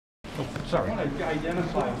Sorry. I want to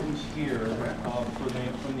identify who's here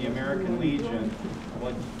from the American Legion.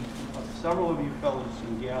 What several of you fellows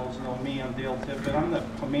and gals know me. I'm Dale Tippett. I'm the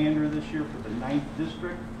commander this year for the 9th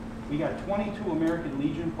District. We got 22 American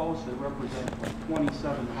Legion posts that represent like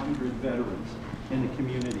 2,700 veterans in the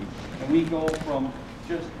community. And we go from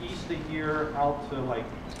just east of here out to like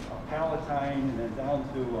Palatine and then down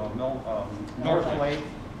to North Lake.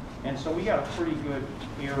 And so we got a pretty good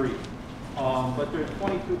area. But there's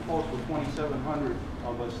 22 posts with 2,700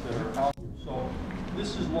 of us that are out here. So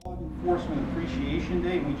this is Law Enforcement Appreciation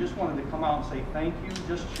Day. We just wanted to come out and say thank you,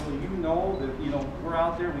 just so you know that we're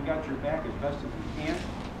out there. We got your back as best as we can.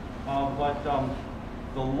 But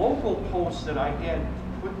the local posts that I had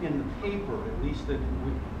put in the paper, at least that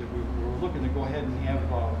we were looking to go ahead and have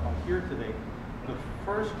here today. The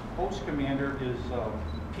first post commander is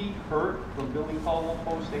Pete Hurt from Billy Caldwell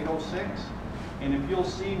Post 806. And if you'll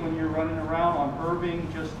see when you're running around on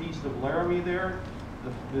Irving, just east of Laramie there,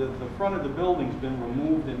 the front of the building's been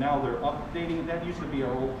removed and now they're updating it. That used to be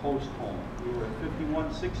our old post home. We were at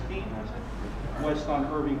 5116, west on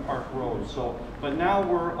Irving Park Road. So, but now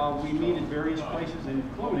we meet in various places,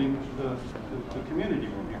 including the community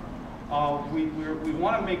room here. We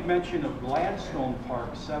want to make mention of Gladstone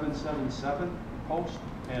Park 777 post,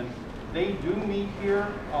 and they do meet here.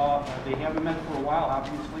 They haven't met for a while,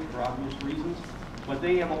 obviously, for obvious reasons. But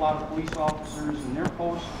they have a lot of police officers in their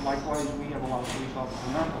posts. Likewise, we have a lot of police officers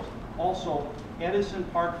in our posts. Also, Edison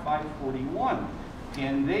Park 541.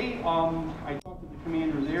 And I talked to the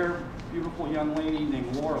commander there, beautiful young lady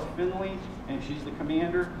named Laura Finley, and she's the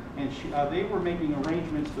commander. And they were making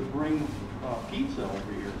arrangements to bring pizza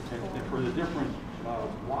over here for the different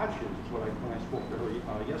watches, when I spoke to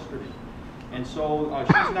her yesterday. And so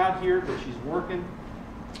she's not here, but she's working.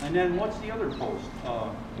 And then what's the other post?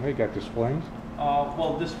 We got displays.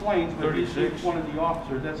 Well, displays, but he's one of the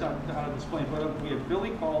officers. That's not a display. But we have Billy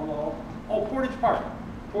Caldwell. Oh, Portage Park.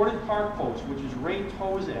 Portage Park Post, which is Ray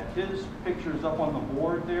Tozak. His picture's up on the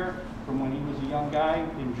board there from when he was a young guy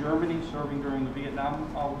in Germany serving during the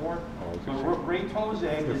Vietnam War. So Ray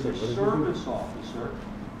Tozak is a service officer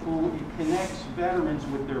who connects veterans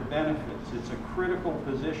with their benefits. It's a critical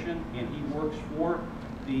position, and he works for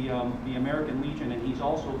the American Legion, and he's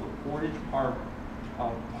also the Portage Park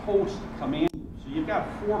post commander. So you've got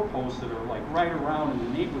 4 posts that are like right around in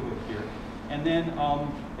the neighborhood here. And then,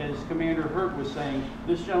 as Commander Hurt was saying,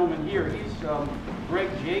 this gentleman here, he's Greg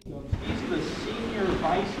Jacobs. He's the senior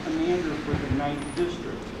vice commander for the 9th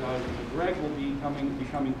District. Greg will be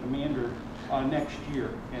becoming commander next year,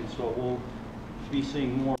 and so we'll be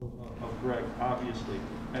seeing more of Greg, obviously.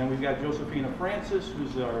 And we've got Josephina Francis,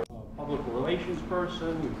 who's our public relations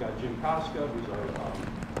person. We've got Jim Koska, who's our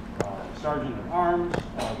sergeant at arms.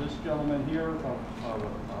 This gentleman here with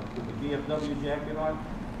the VFW jacket on,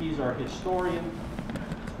 he's our historian.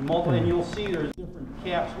 And you'll see there's different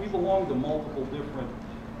caps. We belong to multiple different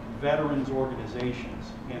veterans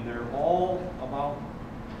organizations, and they're all about,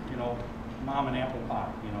 mom and apple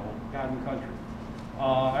pie, God and country.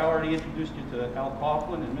 I already introduced you to Al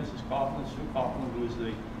Coughlin and Mrs. Coughlin, Sue Coughlin, who is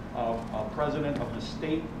the president of the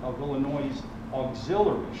state of Illinois'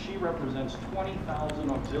 auxiliary. She represents 20,000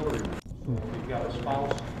 auxiliaries. So if you've got a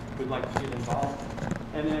spouse who'd like to get involved.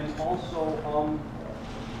 And then also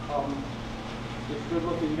this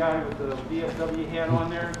good-looking guy with the VFW hat on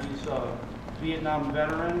there. He's a Vietnam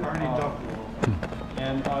veteran. Barney Duffner.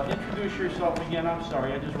 And introduce yourself again. I'm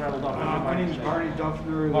sorry, I just rattled off. My name is Barney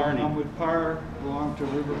Duffner. Barney. I'm with PAR, belong to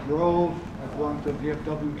River Grove. I belong to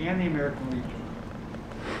VFW and the American Legion.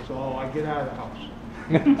 So I get out of the house.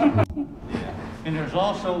 Yeah. And there's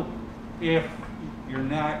also, if you're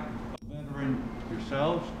not a veteran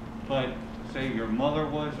yourselves, but say your mother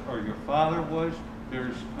was or your father was,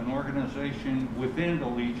 there's an organization within the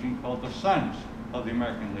Legion called the Sons of the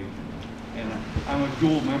American Legion. And I'm a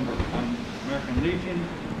dual member. I'm American Legion,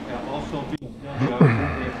 also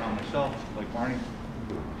VFW myself, like Barney.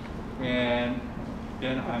 And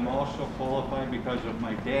then I'm also qualified because of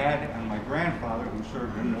my dad and my grandfather, who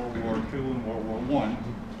served in World War II and World War I,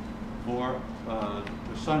 for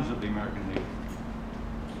the Sons of the American Legion.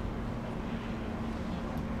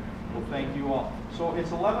 Well, thank you all. So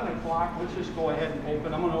it's 11 o'clock. Let's just go ahead and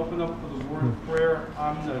open. I'm going to open up with a word of prayer.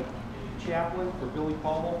 I'm the chaplain for Billy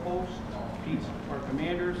Caldwell Post. Pete's our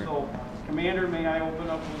commander. So, Commander, may I open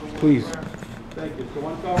up with a word of prayer? Thank you. So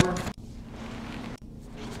uncover.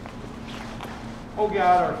 Oh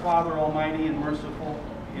God, our Father Almighty and merciful,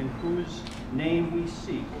 in whose name we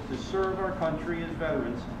seek to serve our country as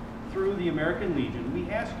veterans through the American Legion, we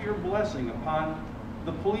ask your blessing upon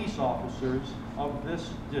the police officers of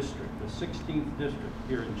this district, the 16th district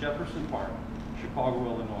here in Jefferson Park, Chicago,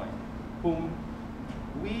 Illinois. whom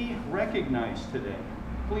we recognize today.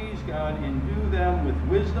 Please, God, endue them with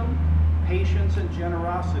wisdom, patience, and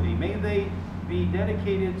generosity. May they be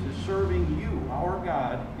dedicated to serving you, our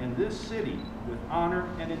God, in this city with honor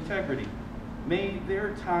and integrity. May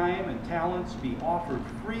their time and talents be offered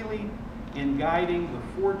freely in guiding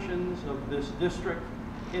the fortunes of this district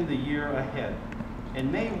in the year ahead. And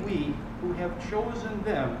may we, who have chosen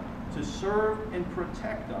them to serve and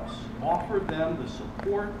protect us, offer them the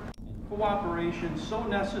support and cooperation so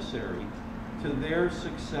necessary to their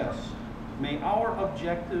success. May our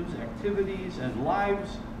objectives, activities, and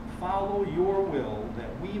lives follow your will,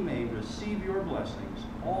 that we may receive your blessings.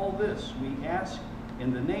 All this we ask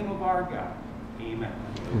in the name of our God. Amen.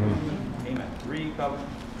 Amen. Amen. Read covenant.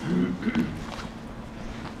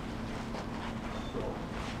 So,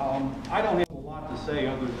 I don't have a lot to say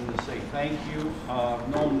other than to say thank you. I've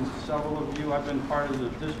known several of you. I've been part of the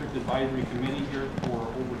district advisory committee here for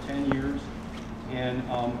over 10 years. And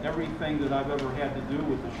everything that I've ever had to do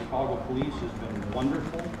with the Chicago police has been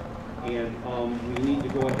wonderful. And we need to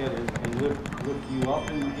go ahead and lift you up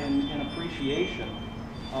in appreciation.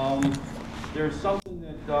 There's something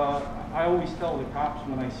that I always tell the cops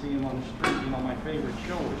when I see them on the street, you know, my favorite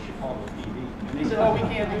show is Chicago PD. And they say, oh, we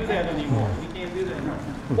can't do that anymore. We can't do that anymore.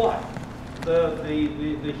 But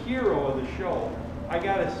the hero of the show, I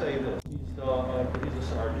gotta say this, he's a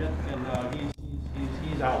sergeant, and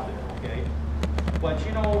he's out there, okay? But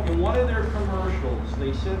you know, in one of their commercials,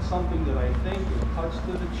 they said something that I think cuts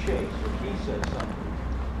to the chase, or he said something.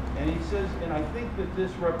 And he says, and I think that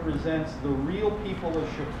this represents the real people of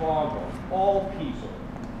Chicago, all people,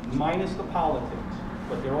 minus the politics,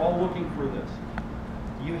 but they're all looking for this.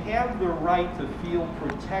 You have the right to feel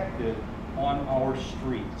protected on our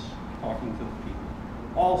streets, talking to the people.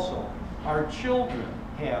 Also, our children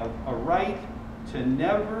have a right to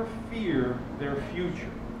never fear their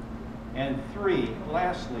future. And 3,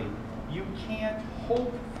 lastly, you can't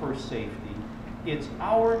hope for safety. It's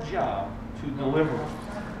our job to deliver.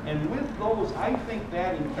 And with those, I think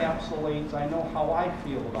that encapsulates, I know how I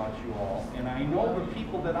feel about you all, and I know the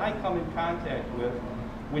people that I come in contact with,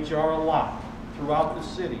 which are a lot throughout the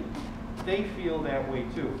city, they feel that way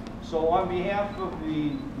too. So on behalf of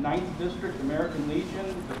the 9th District American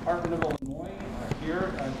Legion, Department of Illinois,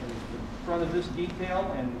 here in front of this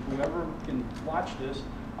detail, and whoever can watch this,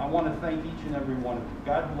 I want to thank each and every one of you.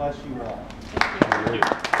 God bless you all. Thank you.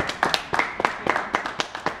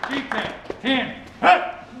 Detail, 10,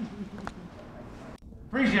 hey!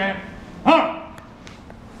 Appreciate it. Huh?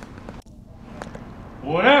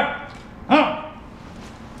 Whatever. Huh?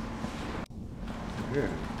 Yeah.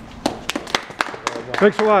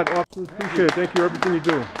 Thanks a lot, officers. Appreciate it. Thank you for everything you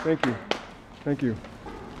do. Thank you. Thank you.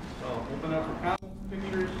 So open up for comments,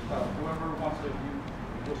 pictures, whoever wants to, you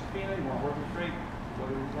Josephina, you want to work with Craig? What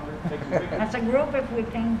do you want to take some pictures? As a group, if we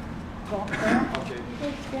can go up there. Okay.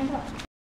 Stand up.